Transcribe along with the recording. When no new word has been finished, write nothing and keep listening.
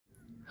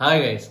Hi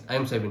guys, I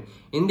am Sabin.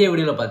 In this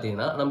video, we will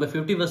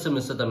 50%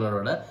 Mr.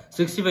 Tamilnadu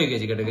 65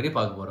 kg category.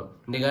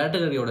 In this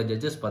category,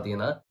 judges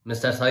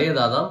Mr. Syed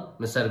Adam,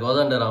 Mr.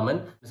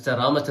 Godandaraman, Mr.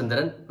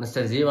 Ramachandran,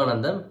 Mr.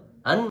 Jeevanandam,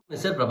 and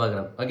Mr.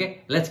 Prabhakaran.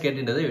 Okay, let's get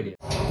into the video.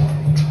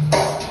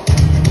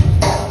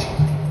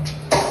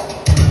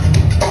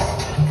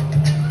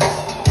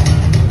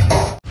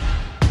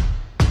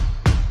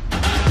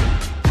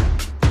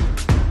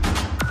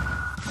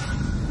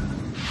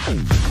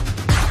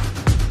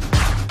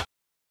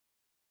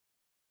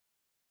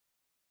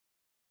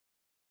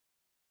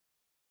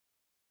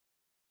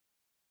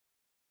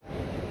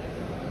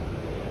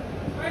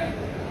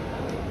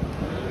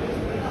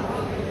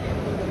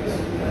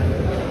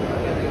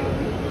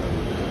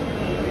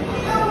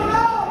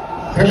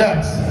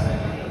 Relax.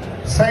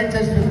 Side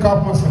chest with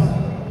calf muscle.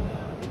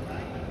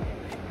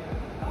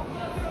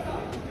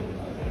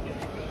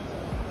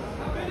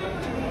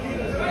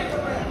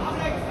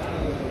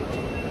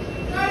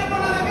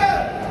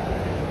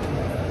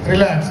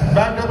 Relax.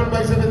 Back double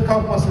bicep with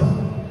calf muscle.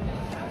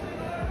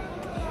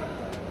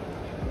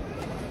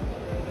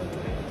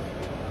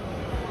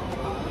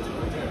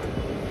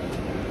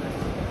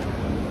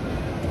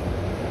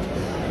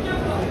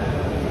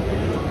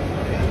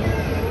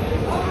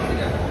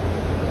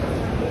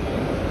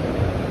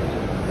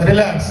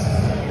 Relax.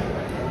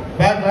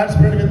 Back lat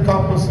spread with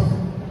calf muscle.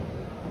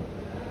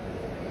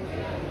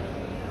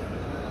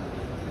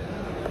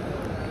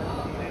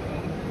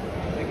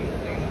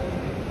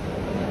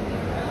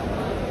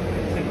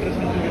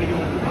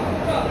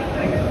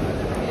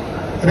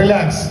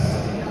 Relax.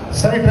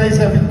 Side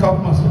tricep with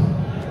calf muscle.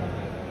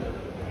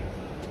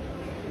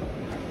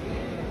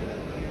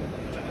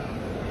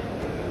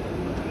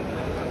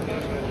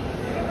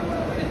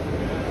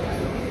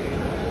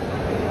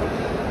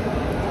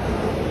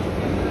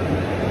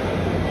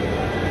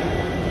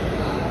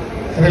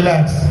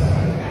 Relax.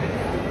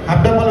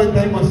 Abdominal with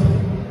thigh muscle.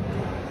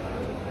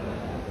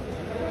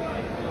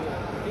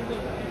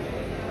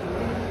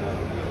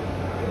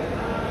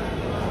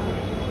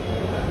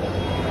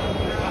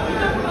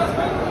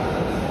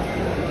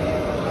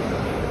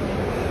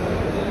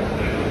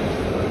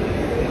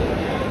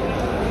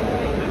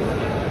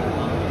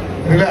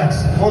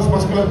 Relax. Most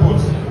muscular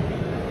pose.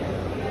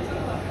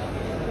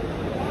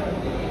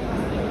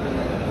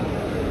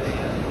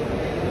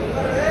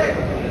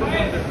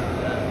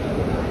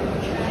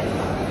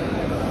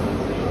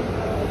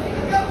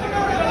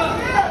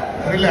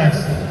 Relax.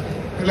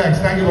 Relax.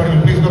 Thank you,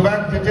 buddy. Please go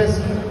back,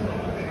 judges.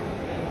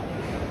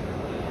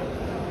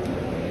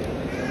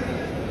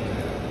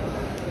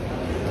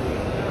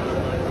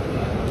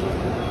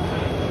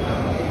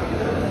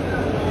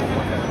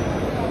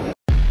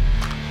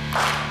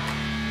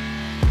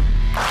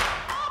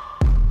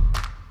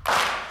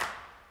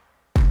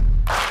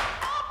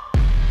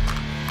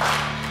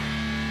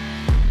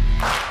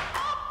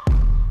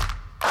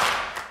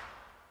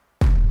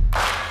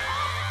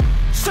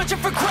 Searching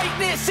for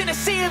greatness in a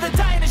sea of the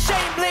dying and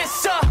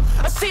shameless,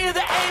 a sea of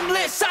the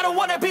aimless. I don't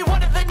wanna be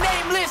one of the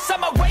nameless.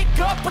 I'ma wake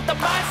up with the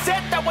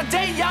mindset that one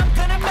day I'm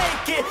gonna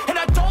make it, and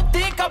I don't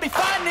think I'll be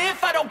fine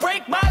if I don't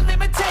break my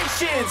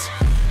limitations.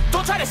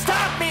 Don't try to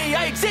stop me,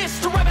 I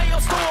exist to write my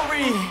own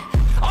story.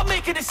 I'll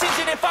make a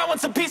decision if I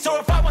want some peace or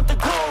if I want the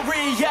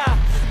glory. Yeah,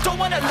 don't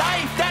want a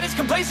life that is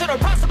complacent or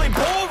possibly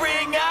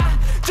boring. I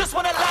just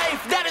want a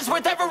life that is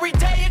worth every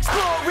day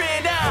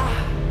exploring.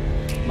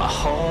 My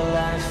whole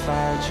life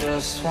I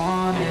just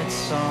wanted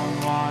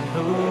someone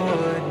who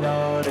would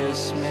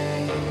notice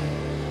me.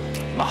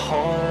 My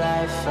whole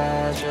life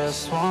I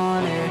just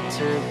wanted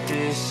to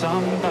be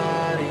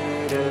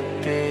somebody to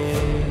be.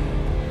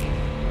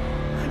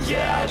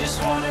 Yeah, I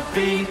just wanna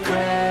be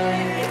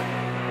great.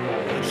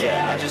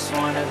 Yeah, I just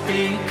wanna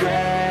be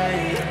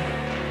great.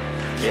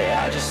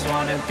 Yeah, I just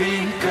wanna be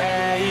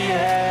great.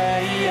 Yeah,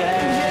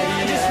 yeah,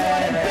 I just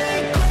wanna be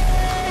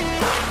great.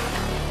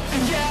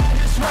 Yeah, I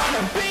just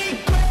wanna be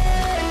great.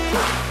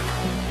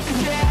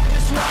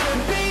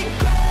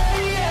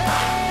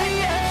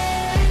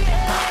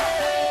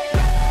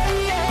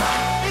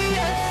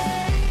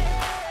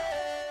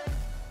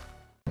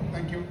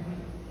 Thank you.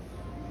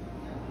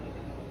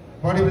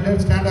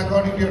 Bodybuilders, stand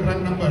according to your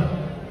run number.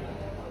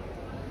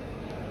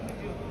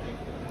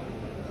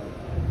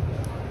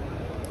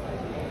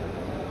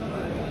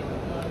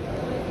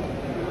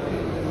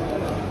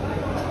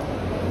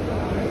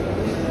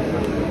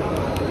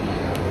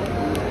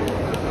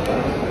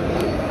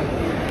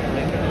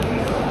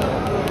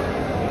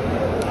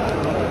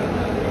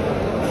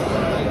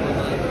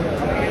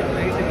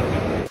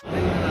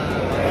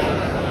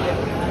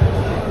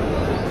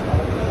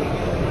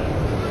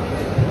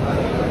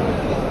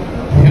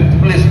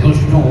 Goes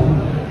to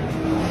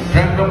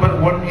track number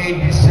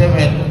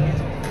 187,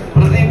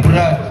 Pradeep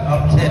Raj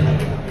Amsen.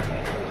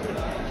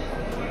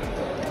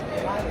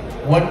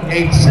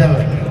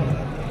 187.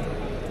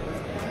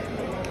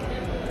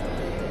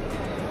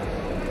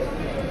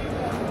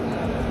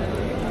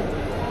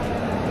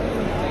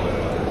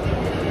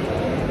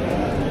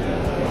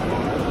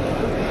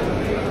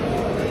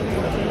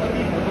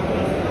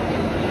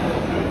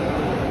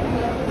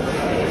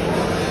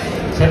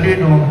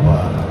 Salute Umpa.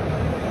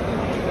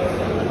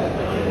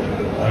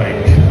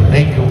 Alright,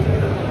 thank you.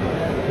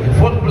 The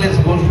fourth place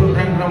goes to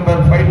rank number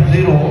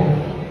 50,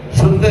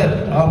 Sundar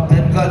of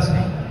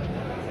Tenkasi.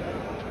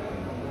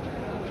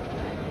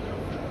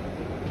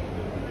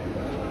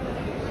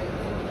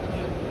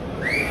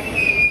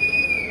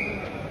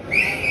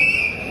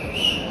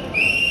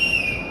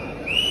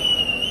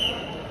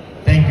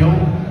 Thank you.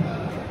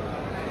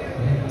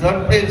 Third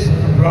place,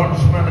 the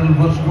bronze medal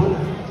goes to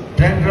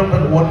rank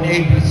number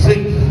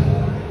 186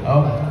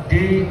 of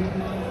T.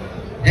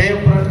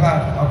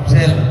 Jayaprakash of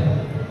Salem.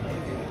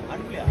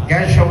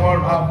 Cash award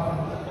of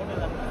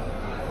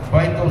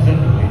 5,000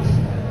 rupees.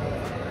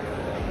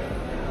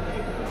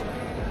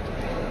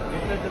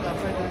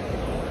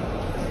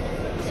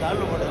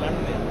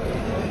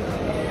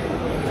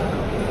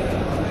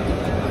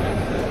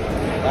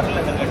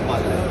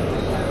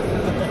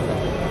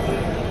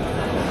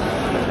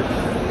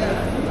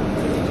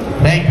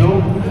 Thank you.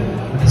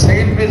 The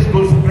second place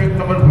goes to rank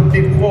number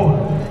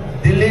 54,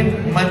 Dilip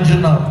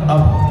Manjunath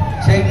of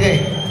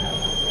Chennai.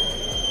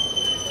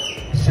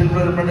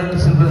 Silver medal,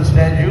 silver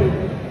statue,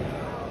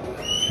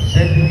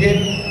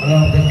 certificate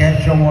along the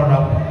cash award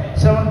of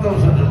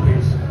 7,000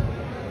 rupees.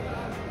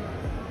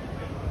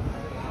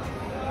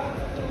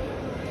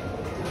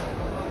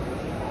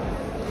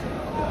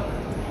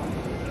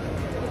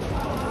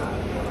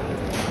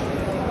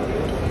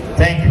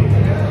 Thank you.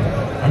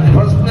 And the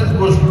first place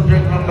goes to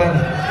track number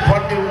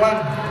 41,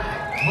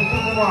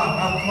 Muthukumar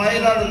of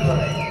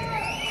Mayiladuthurai.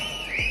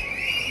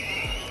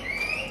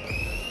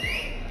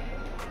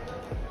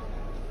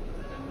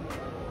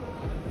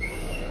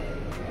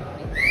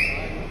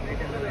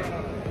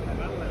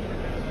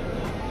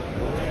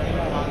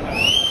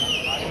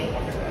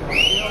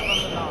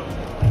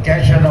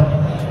 Cash out of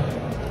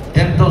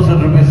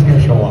 10,000 rupees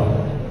cash award.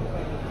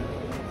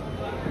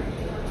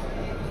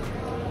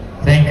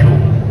 Thank you.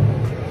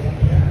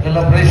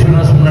 All praise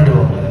Mr.Tamilnadu.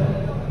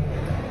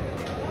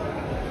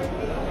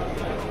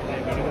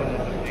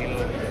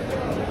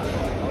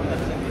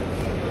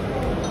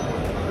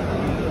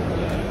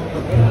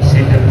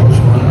 Seated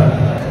post.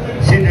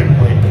 Seated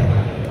point.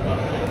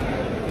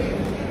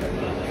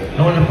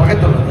 No one forget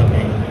to look at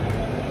me.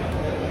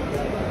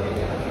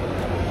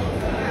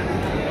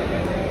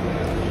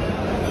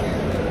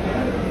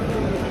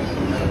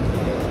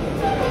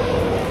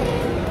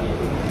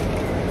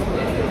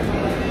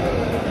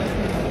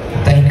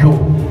 Thank you.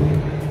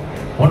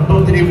 1, 2,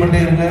 3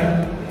 பண்ணிருங்க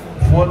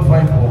 4,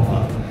 5 போங்க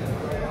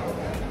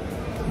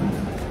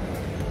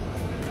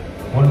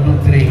 1, 2,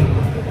 3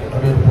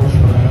 ஒரு